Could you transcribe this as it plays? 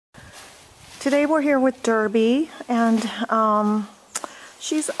Today we're here with Derby, and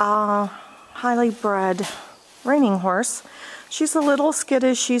she's a highly bred reining horse. She's a little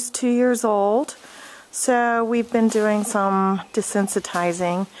skittish. She's 2 years old, so we've been doing some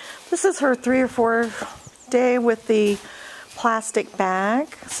desensitizing. This is her 3 or 4 day with the plastic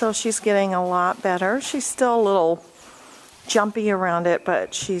bag, so she's getting a lot better. She's still a little jumpy around it,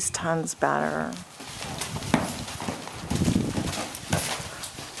 but she's tons better.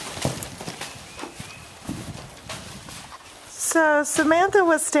 So Samantha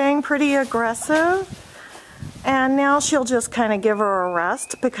was staying pretty aggressive, and now she'll just kind of give her a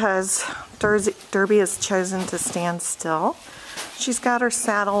rest because Derby has chosen to stand still. She's got her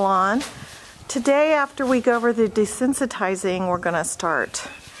saddle on. Today, after we go over the desensitizing, we're going to start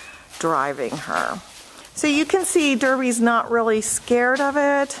driving her. So you can see Derby's not really scared of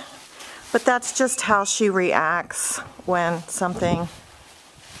it, but that's just how she reacts when she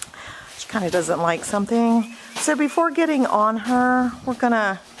kind of doesn't like something. So before getting on her, we're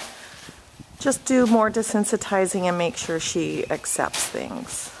gonna just do more desensitizing and make sure she accepts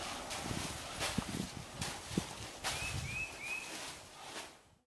things.